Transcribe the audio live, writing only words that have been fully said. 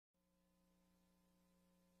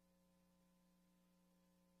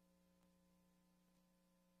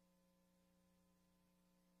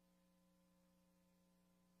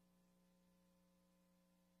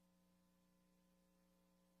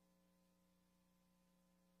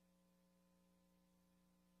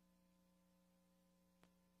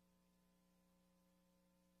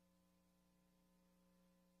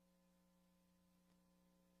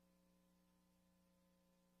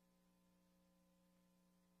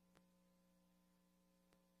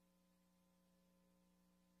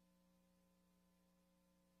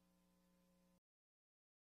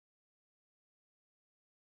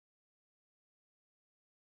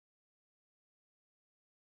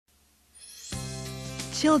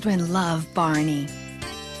Children love Barney.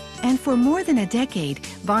 And for more than a decade,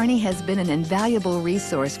 Barney has been an invaluable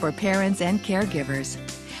resource for parents and caregivers.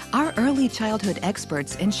 Our early childhood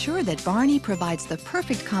experts ensure that Barney provides the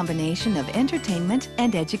perfect combination of entertainment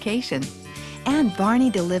and education. And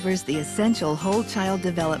Barney delivers the essential whole child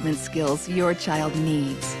development skills your child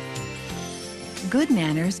needs. Good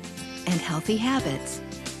manners and healthy habits.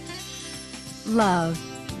 Love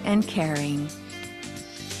and caring.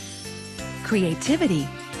 Creativity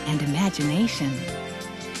and imagination.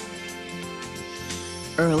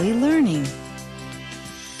 Early learning.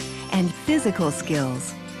 And physical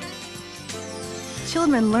skills.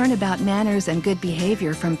 Children learn about manners and good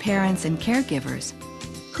behavior from parents and caregivers.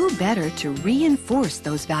 Who better to reinforce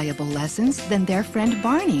those valuable lessons than their friend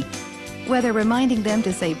Barney? Whether reminding them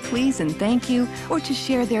to say please and thank you or to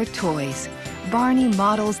share their toys, Barney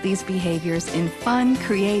models these behaviors in fun,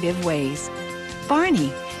 creative ways.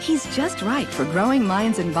 Barney, he's just right for growing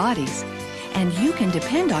minds and bodies. And you can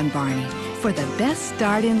depend on Barney for the best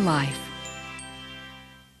start in life.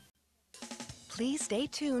 Please stay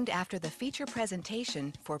tuned after the feature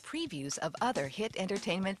presentation for previews of other hit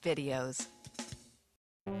entertainment videos.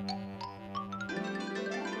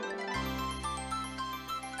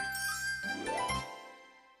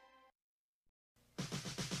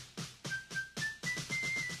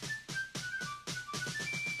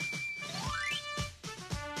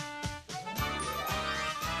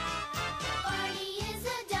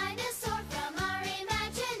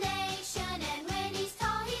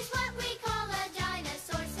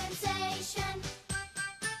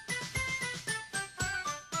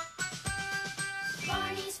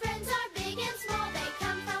 Barney's friends are big and small, they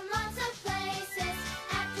come from lots of places.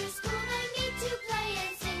 After school they meet to play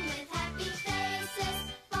and sing with happy faces.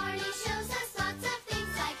 Barney shows us lots of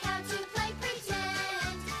things like how to play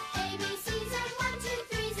pretend, ABCs and 1,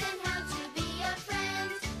 2, 3s and how to be a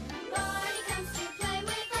friend. Barney comes to play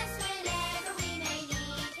with us whenever we may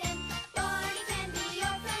need him. Barney can be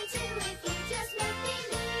your friend too if you just make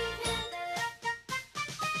believe him.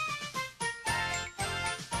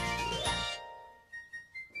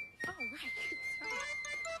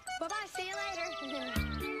 Bye-bye, see you later.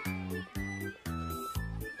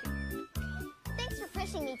 Thanks for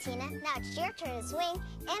pushing me, Tina. Now it's your turn to swing,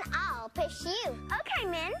 and I'll push you. Okay,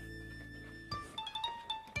 Min.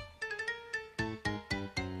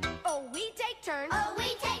 Oh, we take turns. Oh,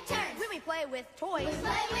 we take turns. When we play with toys. We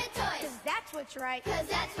play with toys. 'Cause that's what's right. 'Cause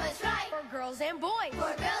that's what's right. For girls and boys.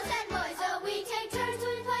 For girls and boys. Oh, we take turns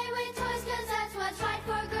when we play with toys. 'Cause that's what's right.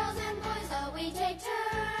 For girls and boys. Oh, we take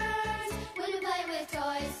turns when we play with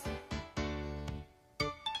toys.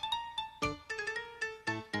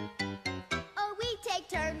 Oh, we take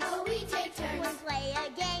turns. Oh, we take turns. We play a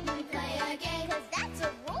game. We play a game. 'Cause that's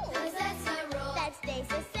a rule. 'Cause that's the rule. That stays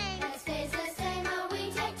the same. That stays the same. Oh,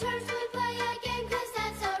 we take turns when we play a game. 'Cause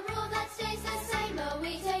that's a rule that stays the same. Oh,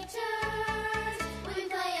 we take turns when we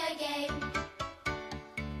play a game.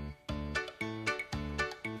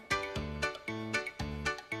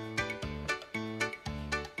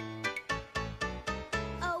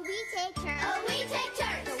 Oh, we take turns. Oh, we take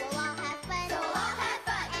turns. So we'll all have fun. So we'll all have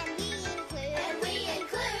fun. And we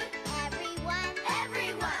include everyone.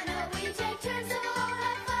 Everyone. Oh, we take turns. So we'll all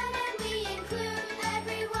have fun. And we include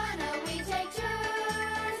everyone. Oh, we take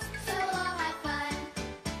turns. So we'll all have fun.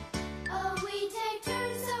 Oh, we take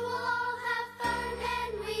turns. So we'll all have fun.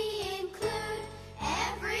 And we include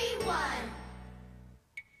everyone.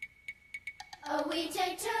 Oh, we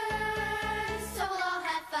take turns. So we'll all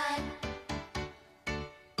have fun.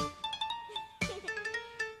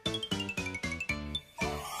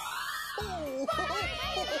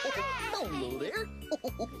 Hello there.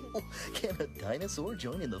 Can a dinosaur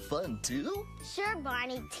join in the fun too? Sure,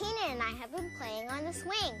 Barney. Tina and I have been playing on the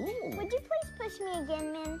swing. Ooh. Would you please push me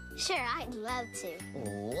again, Min? Sure, I'd love to.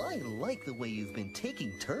 Oh, I like the way you've been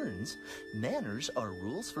taking turns. Manners are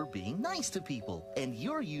rules for being nice to people, and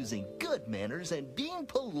you're using good manners and being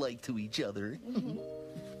polite to each other.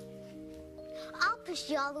 I'll push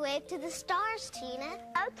you all the way up to the stars, Tina.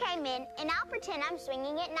 Okay, Min, and I'll pretend I'm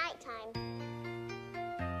swinging at nighttime.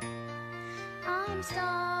 I'm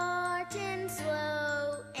starting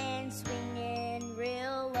slow and swinging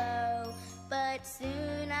real low, but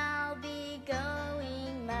soon I'll be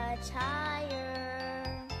going much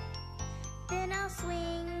higher. Then I'll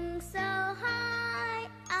swing so high,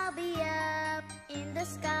 I'll be up in the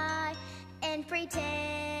sky and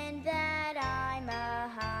pretend that I'm a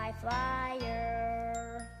high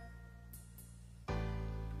flyer.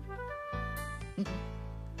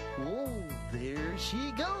 Oh, there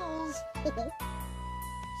she goes.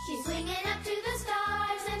 She's swinging up to the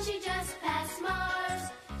stars and she just passed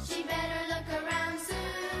Mars. She better look around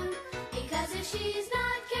soon.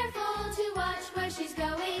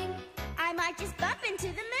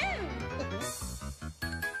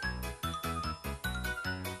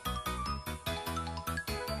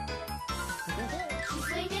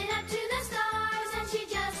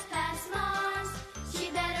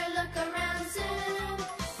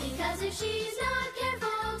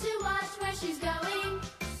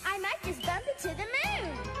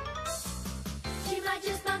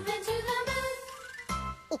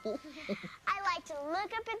 I like to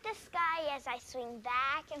look up at the sky as I swing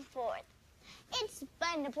back and forth. It's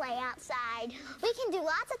fun to play outside. We can do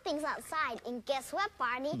lots of things outside. And guess what,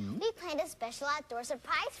 Barney? We planned a special outdoor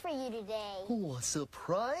surprise for you today. Oh, a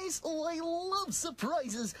surprise? Oh, I love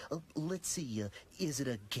surprises. Let's see, is it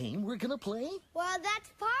a game we're gonna play? Well, that's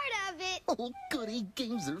part of it. Oh, goody,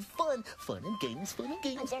 games are fun. Fun and games, fun and But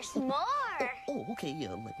games. there's more. Oh, okay,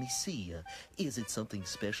 let me see. Is it something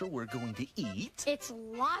special we're going to eat? It's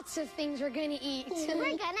lots of things we're gonna eat.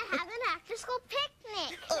 We're gonna have an after-school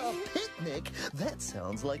picnic. A picnic? That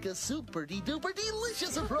sounds like a super-de-duper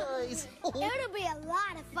delicious surprise. Oh, It'll be a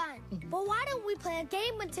lot of fun. But why don't we play a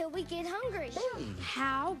game until we get hungry? hey.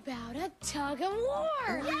 How about a tug of war?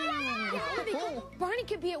 Oh, That'd be good. Barney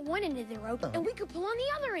could be at one end of the rope, and we could pull on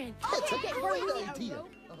the other end. That's a Okay, great Barney, idea.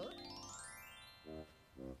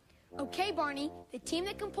 Okay, Barney, the team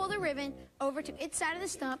that can pull the ribbon over to its side of the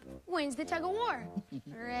stump wins the tug of war.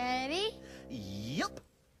 Ready? Yup.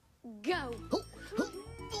 Go. Oh, oh,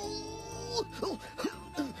 oh,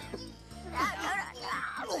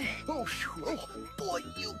 oh, oh, boy,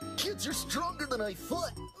 you kids are stronger than I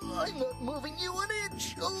thought. I'm not moving you an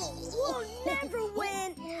inch. Oh, We'll never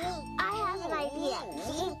win. I have an idea.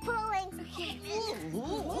 Keep pulling.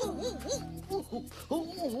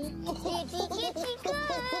 Itchy, coo.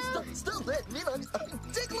 Stop that, man. I'm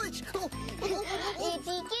ticklish.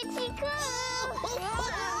 Itchy, coo.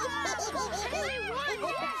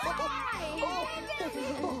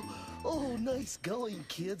 Oh, nice going,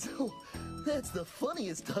 kids. Oh, that's the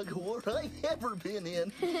funniest tug of war I've ever been in.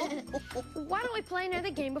 Why don't we play another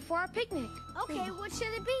game before our picnic? Okay, what should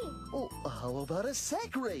it be? Oh, how about a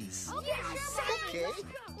sack race? Okay.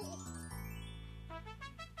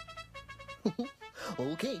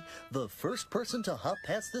 Okay, the first person to hop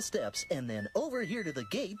past the steps and then over here to the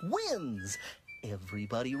gate wins.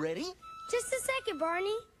 Everybody ready? Just a second,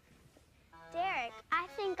 Barney. Derek, I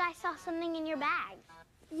think I saw something in your bag.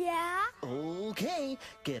 Yeah? Okay,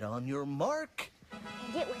 get on your mark.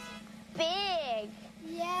 And it was big.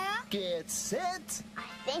 Yeah? Get set. I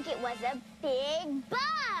think it was a big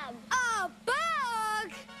bug. A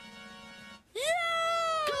bug! Yeah!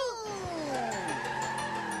 Go!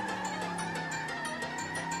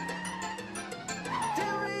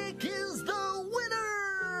 Derek is the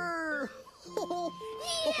winner!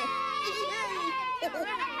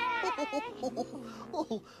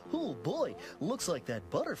 Oh, boy, looks like that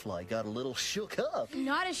butterfly got a little shook up.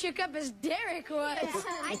 Not as shook up as Derek was.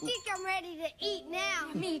 I think I'm ready to eat now.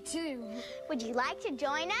 Me too. Would you like to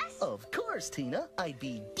join us? Of course, Tina, I'd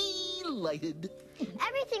be delighted.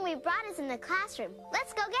 Everything we brought is in the classroom.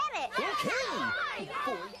 Let's go get it.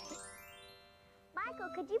 Okay. Michael,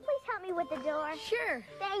 could you please help me with the door? Sure.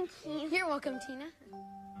 Thank you. You're welcome, Tina.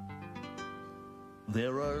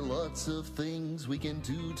 There are lots of things we can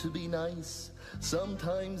do to be nice.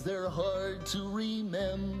 Sometimes they're hard to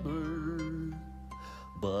remember.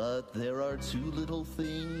 But there are two little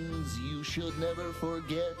things you should never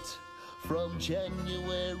forget from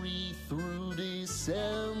January through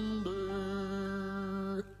December.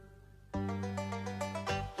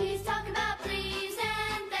 He's talking about please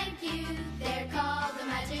and thank you. They're called the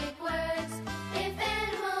magic words. If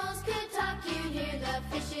animals could talk, you'd hear the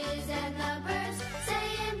fishes and the birds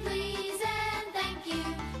saying please and thank you,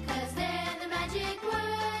 'cause they're the magic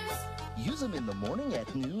words. Use them in the morning,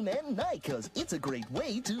 at noon, and night, 'cause it's a great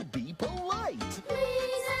way to be polite.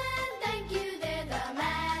 Please and thank you, they're the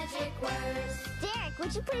magic words. Derek,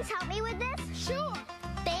 would you please help me with this? Sure.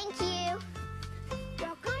 Thank you.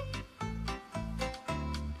 Welcome.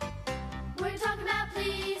 We're talking about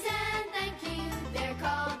please and thank you. They're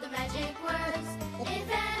called the magic words. If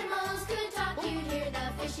animals could talk, you'd hear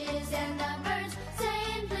the fishes and the birds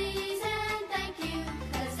saying please and thank you,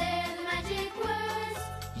 'cause they're the magic words.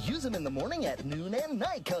 Use them in the morning, at noon, and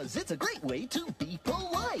night, 'cause it's a great way to be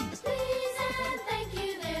polite. Please and thank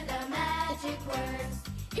you, they're the magic words.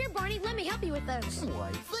 Here, Barney, let me help you with those.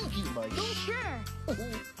 Why, thank you, Michael. Sure.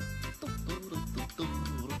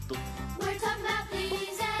 We're talking about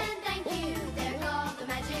please and thank you. They're called the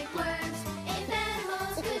magic words. If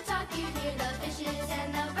animals could talk, you'd hear the fishes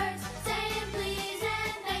and the birds saying please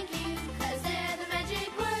and thank you, 'cause they're the magic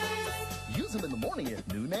words. Use them in the morning, at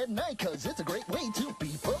noon, and night, 'cause it's a great way to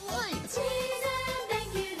be polite. Please and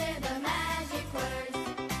thank you, they're the magic words.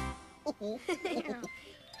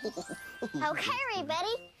 Okay,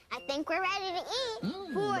 everybody. I think we're ready to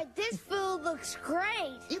eat. Boy, this food looks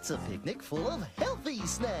great. It's a picnic full of healthy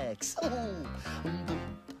snacks.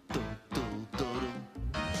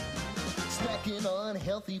 Snacking on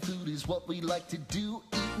healthy food is what we like to do.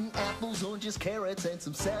 Eating apples, oranges, carrots, and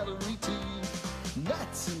some celery too.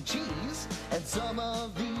 Nuts and cheese, and some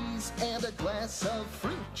of these glass of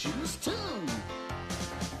fruit juice too.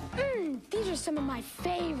 These are some of my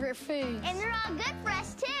favorite foods. And they're all good for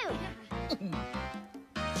us, too.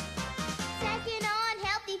 Snacking on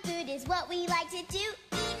healthy food is what we like to do.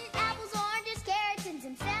 Eating apples, oranges, carrots, and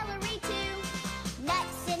some celery too.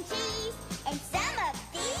 Nuts and cheese, and some of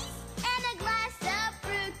these, and a glass of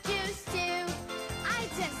fruit juice too. I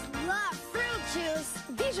just love fruit juice.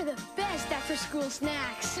 These are the best after-school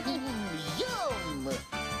snacks. Yum!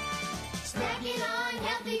 Snacking on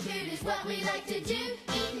healthy food is what we like to do.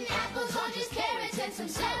 Eating apples, oranges, carrots, and some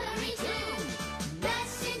celery too.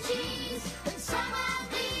 Nuts and cheese, and some of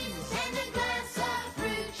these, and a glass of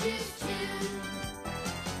fruit juice too.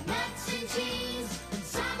 Nuts and cheese, and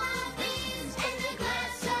some of these, and a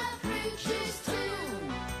glass of fruit juice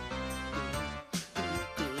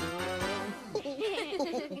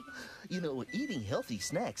too. You know, eating healthy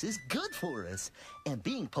snacks is good for us. And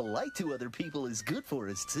being polite to other people is good for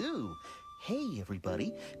us, too. Hey,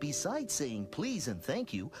 everybody, besides saying please and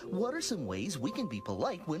thank you, what are some ways we can be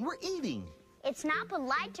polite when we're eating? It's not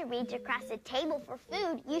polite to reach across the table for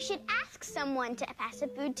food. You should ask someone to pass the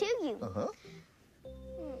food to you. Uh-huh.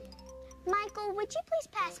 Michael, would you please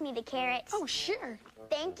pass me the carrots? Oh, sure.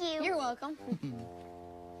 Thank you. You're welcome.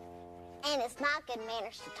 And it's not good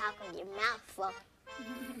manners to talk with your mouth full.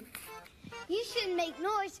 You shouldn't make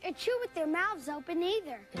noise or chew with their mouths open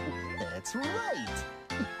either. That's right.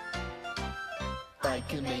 I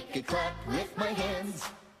can make a clap with my hands.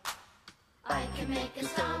 I can make a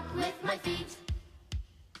stomp with my feet.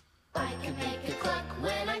 I can make a cluck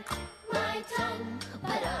when I my tongue,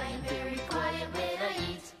 but I'm very quiet when I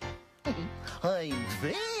eat. I'm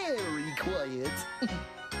very quiet.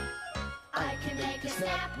 I can make a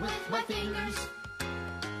snap with my fingers.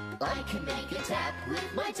 I can make a tap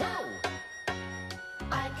with my toe.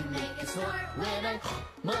 I can make a snort when I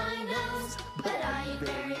my nose, but I eat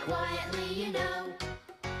very quietly, you know.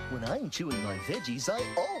 When I'm chewing my veggies, I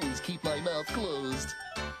always keep my mouth closed.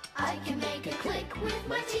 I can make a click with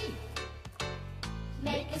my teeth.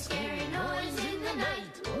 Make a scary noise in the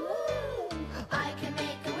night. Ooh. I can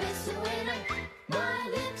make a whistle when I my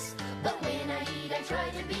lips, but when I eat, I try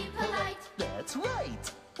to be polite. That's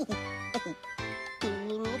right.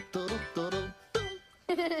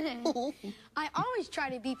 I always try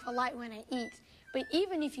to be polite when I eat, but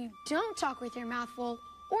even if you don't talk with your mouth full,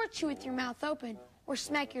 or chew with your mouth open, or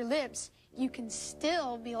smack your lips, you can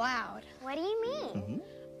still be loud. What do you mean?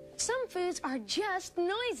 Some foods are just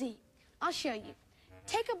noisy. I'll show you.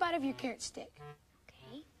 Take a bite of your carrot stick.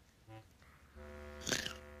 Okay.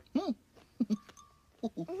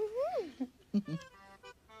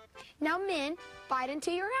 Now, men, bite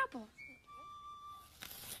into your apple.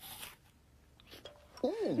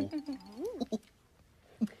 Oh.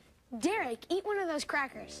 Derek, eat one of those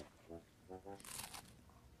crackers.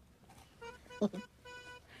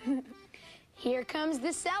 Here comes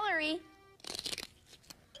the celery.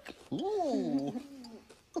 Ooh.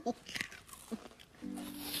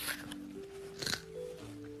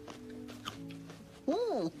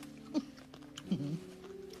 Ooh.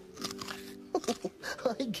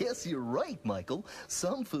 I guess you're right, Michael.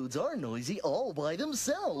 Some foods are noisy all by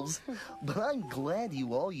themselves. But I'm glad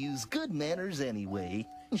you all use good manners anyway.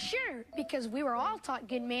 Sure, because we were all taught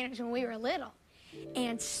good manners when we were little.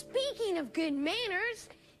 And speaking of good manners,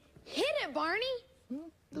 hit it, Barney.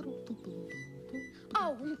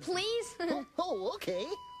 Oh, please? Oh, okay.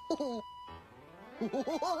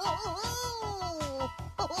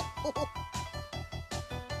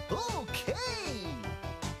 Okay.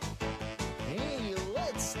 Hey,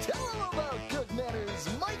 let's tell them about good manners,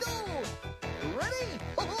 Michael. Ready?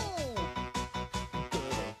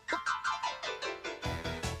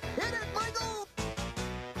 Hit it, Michael.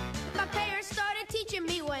 My parents started teaching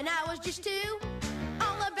me when I was just 2,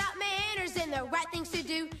 all about manners and the right things to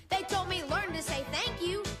do. They told me learn to say thank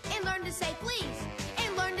you, and learn to say please,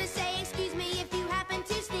 and learn to say excuse me if you happen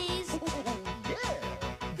to sneeze. Yeah.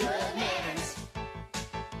 Good manners.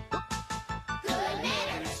 Good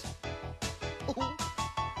manners.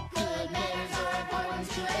 Good manners are important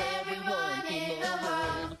to everyone in the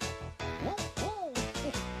world.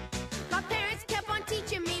 My parents kept on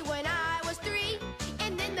teaching me when I was 3,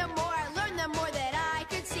 and then the more I learned, the more that I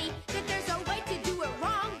could see that there's a way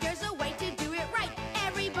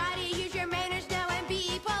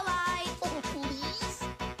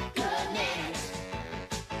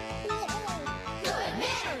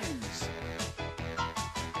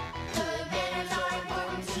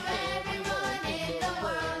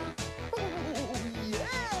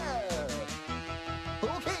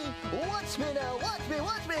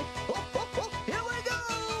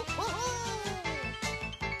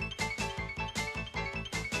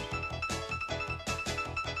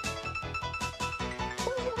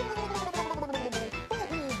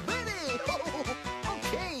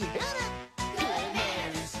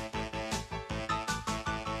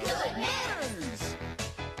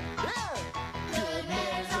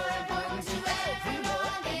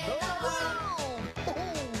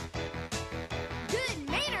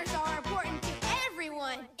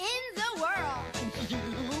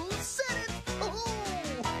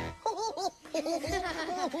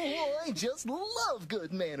I just love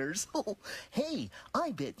good manners. Hey,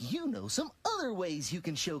 I bet you know some other ways you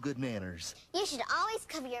can show good manners. You should always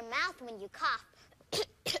cover your mouth when you cough.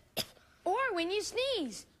 Or when you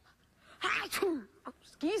sneeze.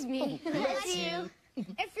 Excuse me. Bless you.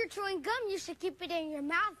 If you're chewing gum, you should keep it in your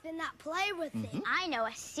mouth and not play with it. I know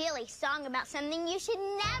a silly song about something you should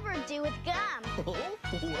never do with gum. Oh,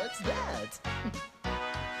 what's that?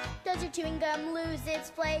 Does your chewing gum lose its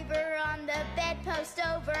flavor on the bedpost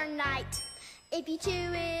overnight? If you chew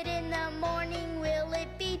it in the morning, will it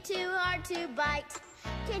be too hard to bite?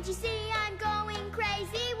 Can't you see I'm going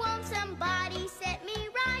crazy? Won't somebody set me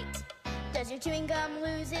right? Does your chewing gum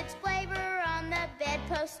lose its flavor on the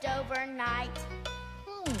bedpost overnight?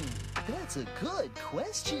 That's a good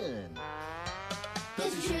question.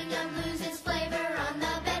 Does your chewing gum lose its flavor on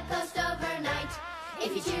the bedpost overnight?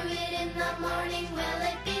 If you chew it in the morning, will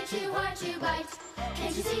it be too hard to bite?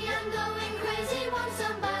 Can't you see I'm going crazy? Won't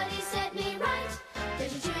somebody set me right?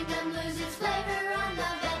 Does your chewing gum lose its flavor on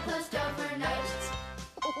the bedpost overnight?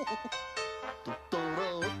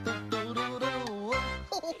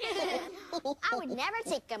 I would never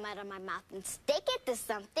take gum out of my mouth and stick it to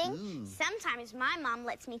something. Sometimes my mom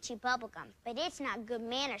lets me chew bubble gum, but it's not good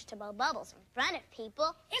manners to blow bubbles in front of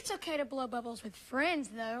people. It's okay to blow bubbles with friends,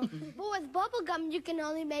 though. But with bubble gum, you can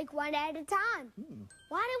only make one at a time.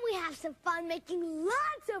 Why don't we have some fun making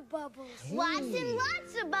lots of bubbles? Lots and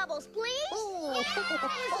lots of bubbles, please.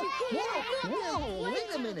 Whoa,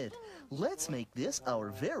 wait a minute. Let's make this our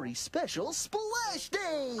very special Splash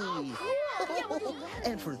Day.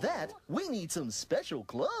 And for that, we need some special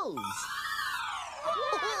clothes.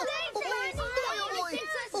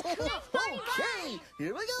 Okay,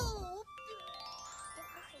 here we go.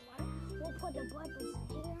 We'll put the bubbles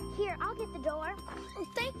here. Here, I'll get the door. Oh,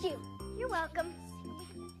 thank you. You're welcome.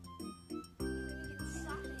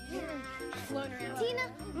 Floating around.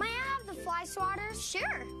 Tina, may I have the fly swatters?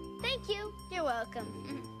 Sure. Thank you. You're welcome.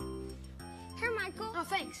 Here, Michael. Oh,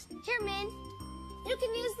 thanks. Here, Min. You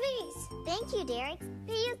can use these. Thank you, Derek.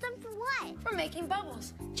 They use them for what? For making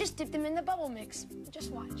bubbles. Just dip them in the bubble mix.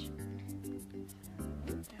 Just watch.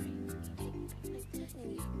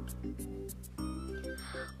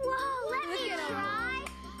 Whoa, let me Look at 'em. try.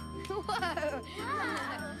 Whoa.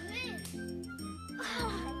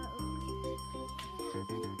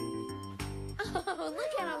 Oh,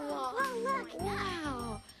 look at them all. Oh, look.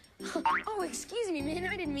 Wow. Oh, excuse me, man.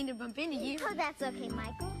 I didn't mean to bump into you. Oh, that's okay,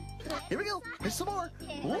 Michael. Here we go. Here's some more.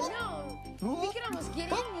 No. We can almost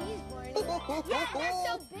get in these, Barney. Yeah, they're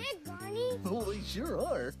so big, Barney. Oh, they sure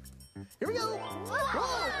are. Here we go.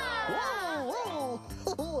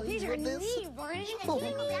 Whoa. These are neat, Barney.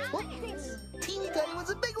 Teeny tiny ones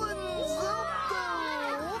and big ones.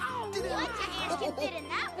 What your hands can fit in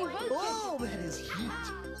that one? Oh, that is huge.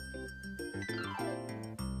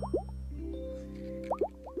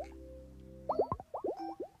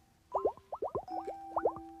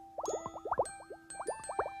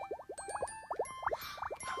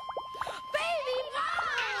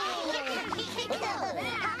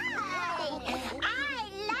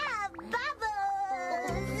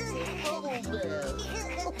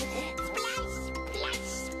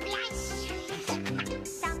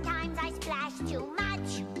 Sometimes I splash too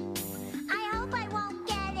much. I hope I won't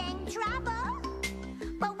get in trouble.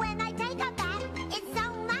 But when I take a bath, it's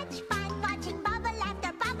so much fun watching bubble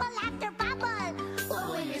after bubble after bubble.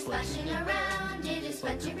 Oh, when you're splashing around, it is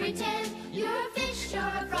fun to pretend you're a fish or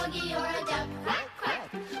a froggy or a duck. Quack, quack.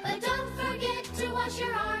 But don't forget to wash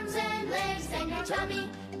your arms and legs and your tummy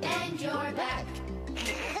and your back.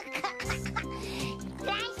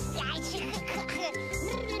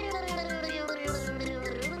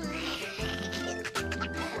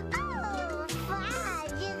 Oh,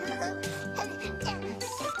 fudge.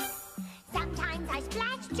 Sometimes I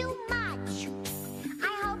splash too much. I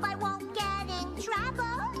hope I won't get in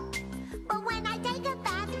trouble. But when I take a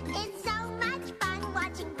bath, it's so much fun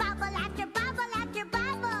watching bubble after bubble after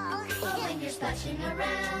bubble. But when you're splashing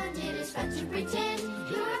around, it is fun to pretend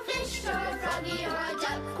you're a fish or a froggy or a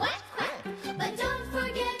duck. Quack, quack. But don't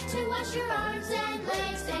forget to wash your arms and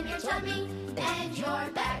legs and your tummy and your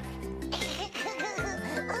back.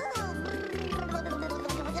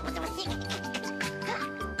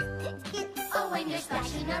 Oh, when you're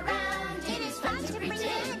splashing around, it is fun to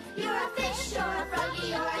pretend you're a fish or a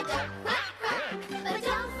froggy or a duck. Quack, quack. But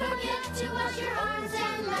don't forget to wash your arms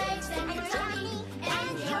and legs and your tummy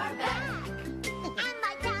and your back. And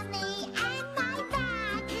my tummy and my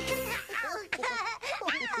back.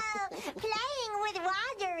 Playing with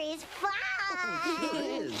water is fun. It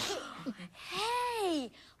is.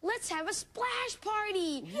 Hey, let's have a a splash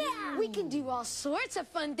party. Yeah. We can do all sorts of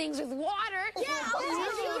fun things with water. Yeah,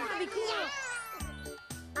 that'd be cool.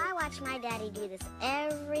 I watch my daddy do this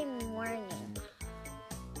every morning.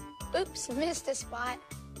 Oops, missed a spot.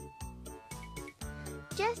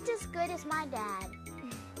 Just as good as my dad.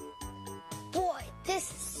 Boy,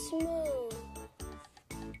 this is smooth.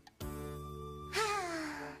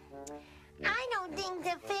 I don't think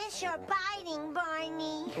the fish are biting,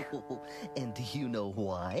 Barney. And do you know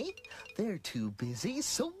why? They're too busy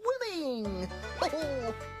swimming.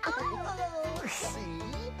 Oh, Oh, see?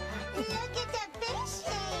 look at the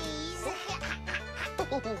fishies.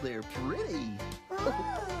 Oh, they're pretty. Ooh.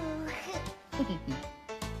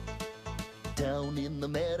 Down in the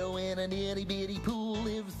meadow in an itty-bitty pool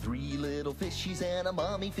lived 3 little fishies and a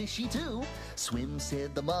mommy fishy too. Swim,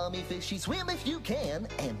 said the mommy fishy, swim if you can.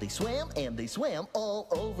 And they swam all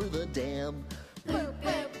over the dam. Boop,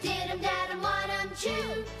 boop, did-em, dad-em, what-em,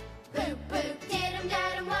 chew. Boop, boop, did-em,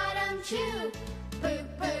 dad-em, what-em, chew. Boop,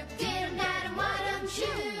 boop, did-em, dad-em, what-em, chew.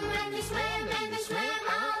 And they swam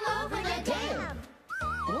all over the dam.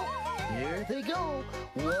 Oh, here they go,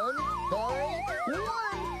 one by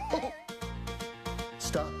one. Oh.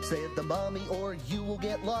 Stop, said the mommy, or you will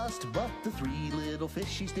get lost. But the 3 little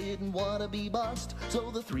fishies didn't want to be bossed.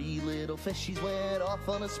 So the 3 little fishies went off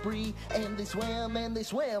on a spree. And they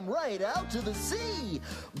swam right out to the sea.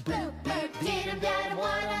 Boop, boop, did-em, dad-em,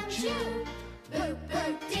 what-em, chew. Boop,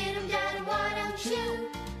 boop, did-em, dad-em, what-em, chew.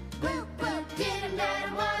 Boop, boop, did-em,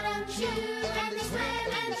 dad-em, what-em, chew. And they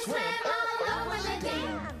swam all over the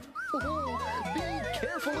dam. Oh, be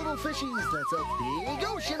careful, little fishies. That's a big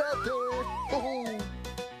ocean out there. Oh.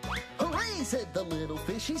 Hooray, said the little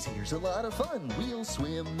fishies. Here's a lot of fun. We'll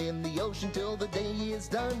swim in the ocean till the day is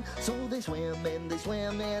done. So they swam, and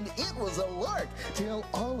it was a lark. Till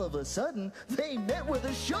all of a sudden, they met with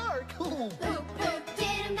a shark. Oh. Boop, boop,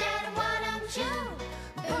 did-em, dad-em, what-em, chew.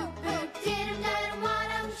 Boop, boop, did-em, dad-em,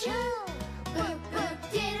 what-em, chew. Boop,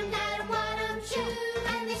 boop, did-em, dad-em, what-em, chew.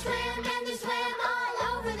 And they swam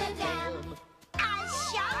all over the dam. A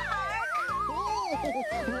shark. Oh,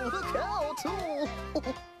 look out! Oh.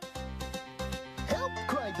 Help,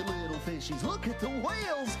 cried the little fishies. Look at the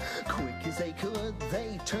whales. Quick as they could,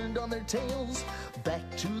 they turned on their tails. Back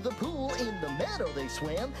to the pool in the meadow they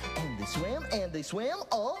swam. And they swam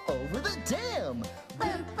all over the dam.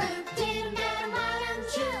 Boop, boop, did-em, dad-em, what-em,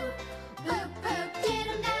 chew. Boop, boop,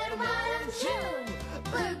 did-em, dad-em, what-em, chew.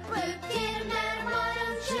 Boop, boop, did-em, dad-em,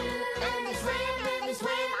 what-em, chew. And they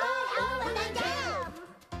swam all over the dam.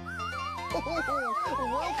 Oh,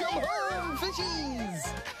 welcome home, fishies!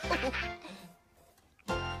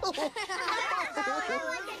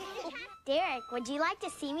 Derek, would you like to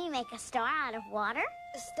see me make a star out of water?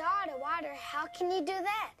 A star out of water, how can you do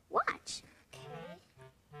that? Watch.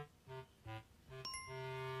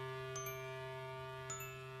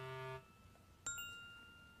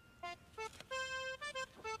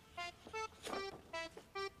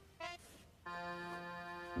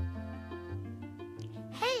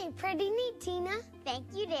 Hey, pretty neat, Tina. Thank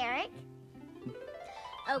you, Derek.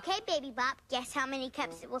 Okay, Baby Bop, guess how many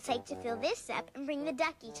cups it will take to fill this up and bring the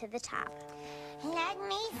ducky to the top. Let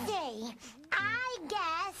me see. I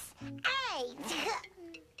guess 8.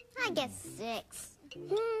 I guess 6.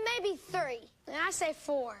 Maybe 3. And I say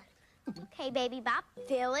 4. Okay, Baby Bop,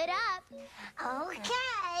 fill it up.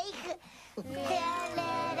 Okay. Fill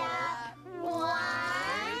it up. 1.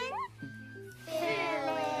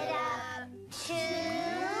 Fill it up. 2.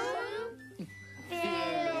 Fill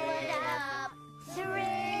it up. 3.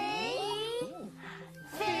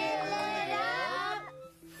 Fill it up.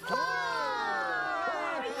 4.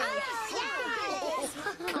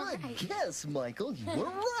 Good guess, Michael. You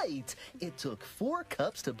were right. It took 4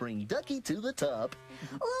 cups to bring Ducky to the top.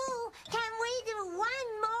 Ooh, can we do 1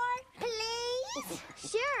 more, please?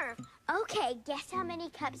 Sure. Okay, guess how many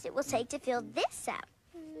cups it will take to fill this up.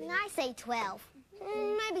 I say 12.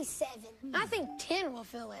 Maybe 7. I think 10 will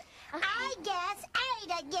fill it. I guess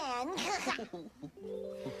 8 again.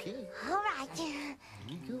 Okay, All right. here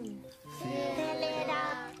we go. Fill it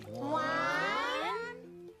up. 1.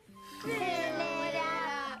 Fill it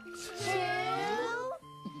up. 2.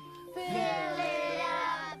 Fill it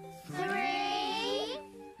up. 3.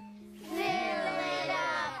 Fill it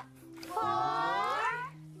up. 4.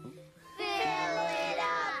 Fill it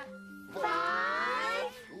up. 5.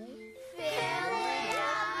 Fill it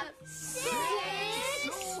up. 6.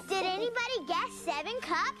 Did anybody guess 7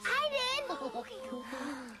 cups? I did.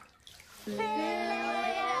 Fill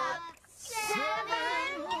it up.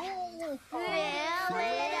 7.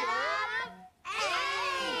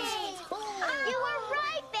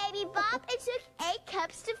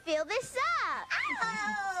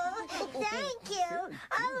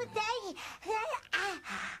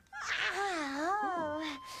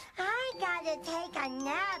 take a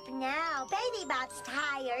nap now. Baby Bop's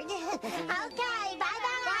tired. Okay,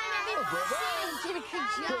 bye-bye. Good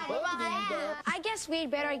job. I guess we'd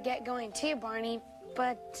better get going too, Barney.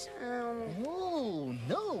 But, Oh,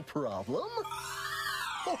 no problem.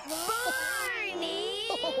 Barney!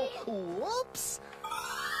 Whoops.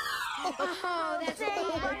 Oh, that's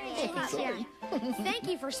great. Sorry. Thank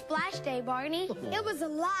you for Splash Day, Barney. It was a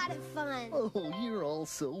lot of fun. Oh, you're all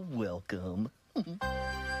so welcome.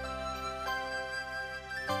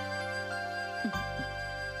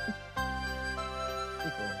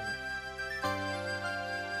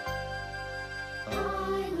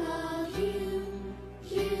 I love you,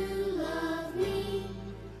 you love me.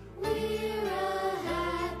 We're a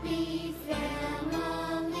happy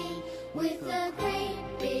family with a great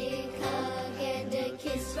big hug and a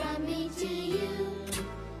kiss from me to you.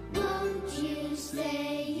 Won't you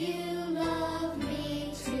say you love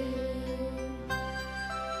me too?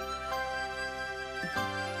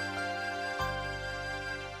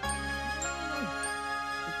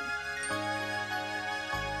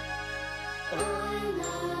 I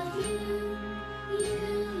love you, you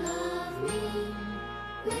love me.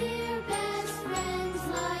 We're best friends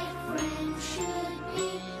like friends should be.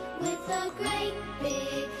 With a great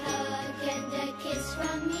big hug and a kiss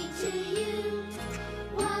from me to you.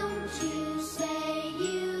 Won't you say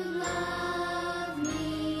you love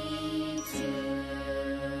me too?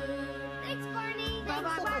 Thanks, Barney.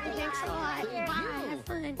 Bye-bye, Barney. Thanks a lot. Bye. Have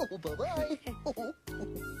fun. Oh, bye-bye.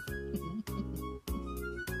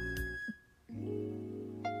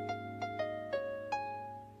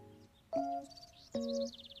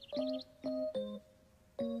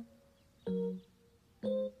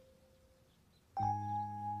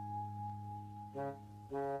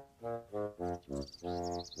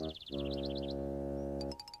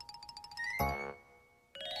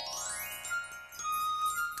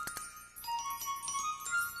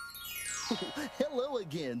 Hello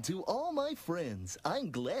again to all my friends.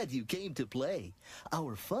 I'm glad you came to play.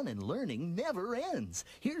 Our fun and learning never ends.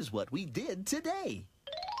 Here's what we did today.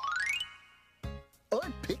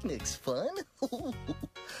 Aren't picnics fun?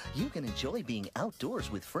 You can enjoy being outdoors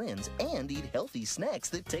with friends and eat healthy snacks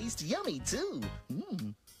that taste yummy too.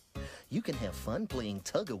 You can have fun playing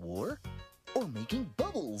tug-of-war or making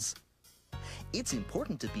bubbles. It's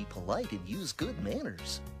important to be polite and use good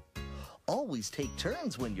manners. Always take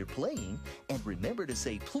turns when you're playing, and remember to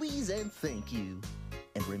say please and thank you.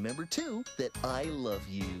 And remember, too, that I love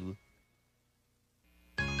you.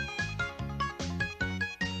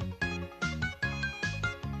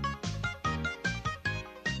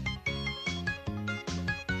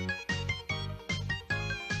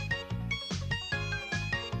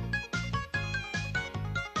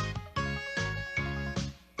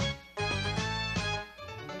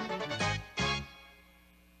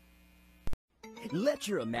 Let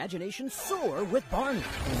your imagination soar with Barney.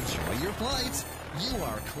 Enjoy your flights. You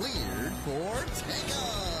are cleared for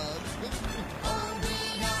takeoff. Oh,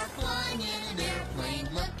 we are flying in an airplane,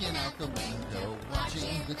 looking out the window,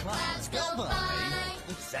 watching the clouds go by.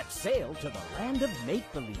 Set sail to the land of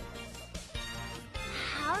make-believe.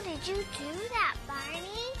 How did you do that,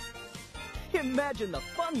 Barney? Imagine the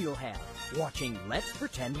fun you'll have watching Let's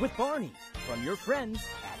Pretend with Barney from your friends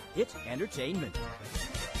at Hit Entertainment.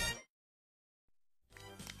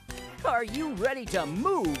 Are you ready to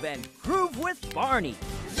move and groove with Barney?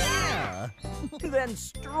 Yeah! Then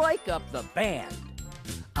strike up the band.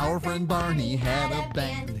 Our friend Barney had a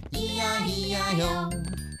band, E-I-E-I-O.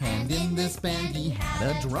 And in this band he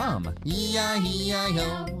had a drum,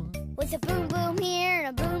 E-I-E-I-O. With a boom boom here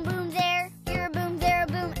and a boom boom there. Here a boom, there a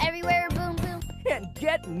boom, everywhere a boom boom. And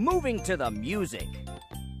get moving to the music.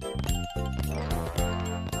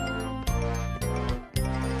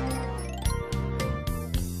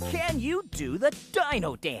 Can you do the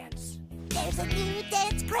dino dance? There's a new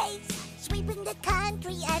dance craze sweeping the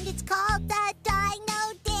country, and it's called the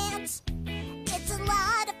Dino Dance. It's a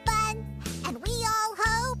lot of fun, and we all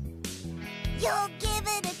hope you'll give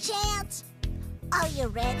it a chance. Are you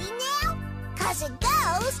ready now? 'Cause it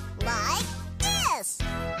goes like this.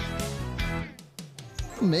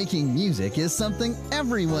 Making music is something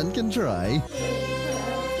everyone can try.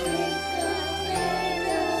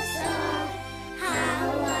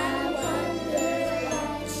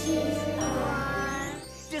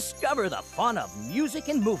 Discover the fun of music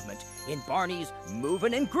and movement in Barney's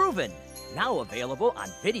Movin' and Groovin', now available on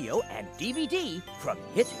video and DVD from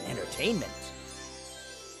Hit Entertainment.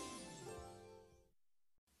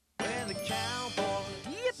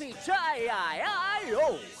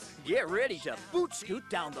 Yippee-ki-yi-yi-oh! Get ready to boot scoot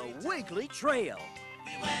down the Wiggly Trail.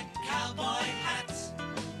 We went cowboy hats.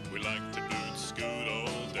 We like to boot scoot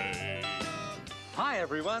all day. Hi,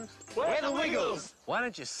 everyone. We're the Wiggles. Why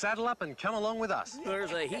don't you saddle up and come along with us?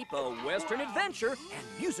 There's a heap of Western adventure and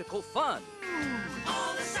musical fun.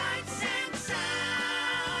 All the sights and sounds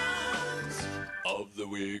of the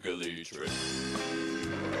Wiggly Trip.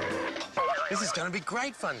 This is going to be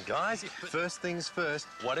great fun, guys. First things first,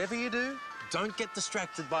 whatever you do, don't get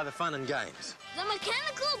distracted by the fun and games. The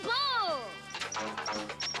mechanical bull!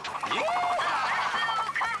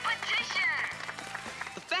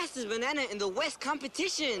 The fastest banana in the West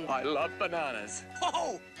competition. I love bananas.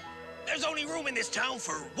 Oh, there's only room in this town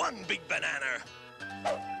for one big banana.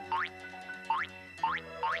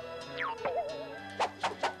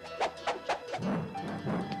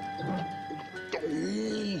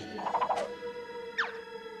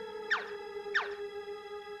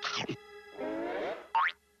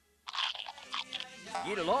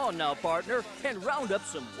 Get along now, partner, and round up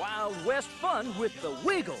some Wild West fun with the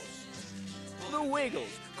Wiggles. The Wiggles,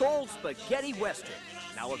 cold spaghetti western.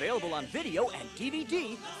 Now available on video and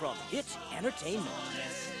DVD from Hits Entertainment.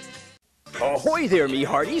 Ahoy there, me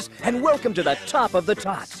hearties, and welcome to the Top of the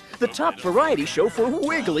Tots, the top variety show for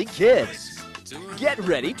wiggly kids. Get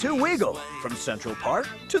ready to wiggle from Central Park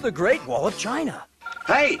to the Great Wall of China.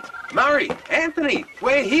 Hey, Murray, Anthony,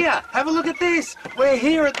 we're here. Have a look at this. We're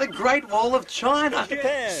here at the Great Wall of China.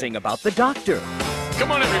 Sing about the doctor.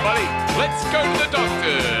 Come on, everybody. Let's go to the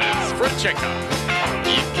doctor's for a checkup.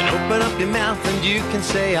 You can open up your mouth and you can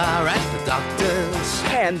say, all right, the doctors.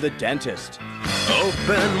 And the dentist.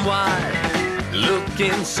 Open wide, look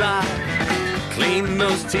inside. Clean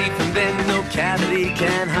those teeth and then no cavity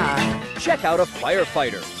can hide. Check out a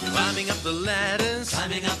firefighter. Climbing up the ladders,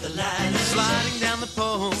 Climbing up the ladders, sliding down the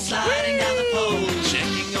pole, sliding down the pole,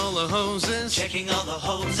 checking all the hoses, checking all the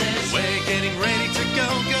hoses. we're getting ready to go,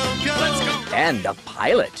 go, go. Let's go. And a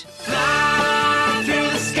pilot. Fly through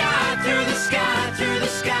the sky, through the sky, through the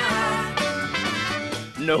sky.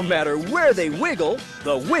 No matter where they wiggle,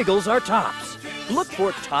 the Wiggles are tops. Look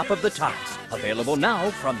for Top of the Tots, available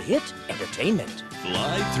now from Hit Entertainment.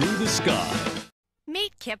 Fly through the sky.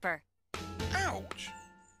 Meet Kipper. Ouch.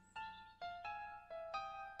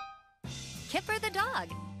 Kipper the dog.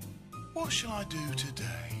 What shall I do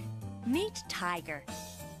today? Meet Tiger.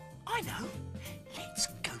 I know. Let's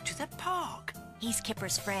go to the park. He's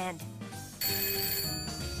Kipper's friend.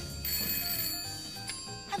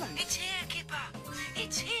 Hello. It's here, Kipper.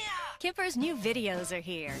 It's here. Kipper's new videos are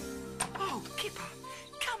here. Oh, Kipper,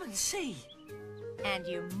 come and see. And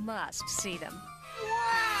you must see them.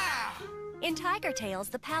 Wow. In Tiger Tales,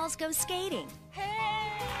 the pals go skating.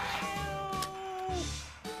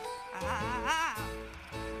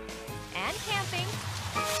 And camping.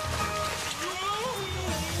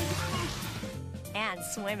 And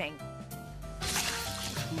swimming.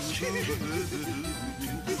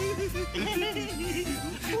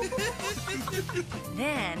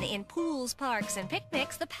 Then, in pools, parks, and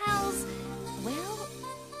picnics, the pals, well...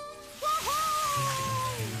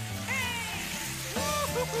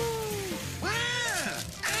 Wow!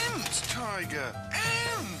 Ants, Tiger!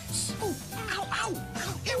 Ants! Oh, ow, ow,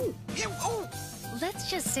 ow, ew, ew, oh! Let's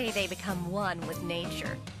just say they become one with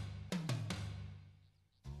nature.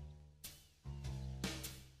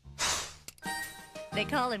 They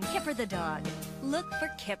call him Kipper the dog. Look for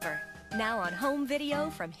Kipper, now on home video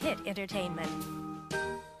from Hit Entertainment.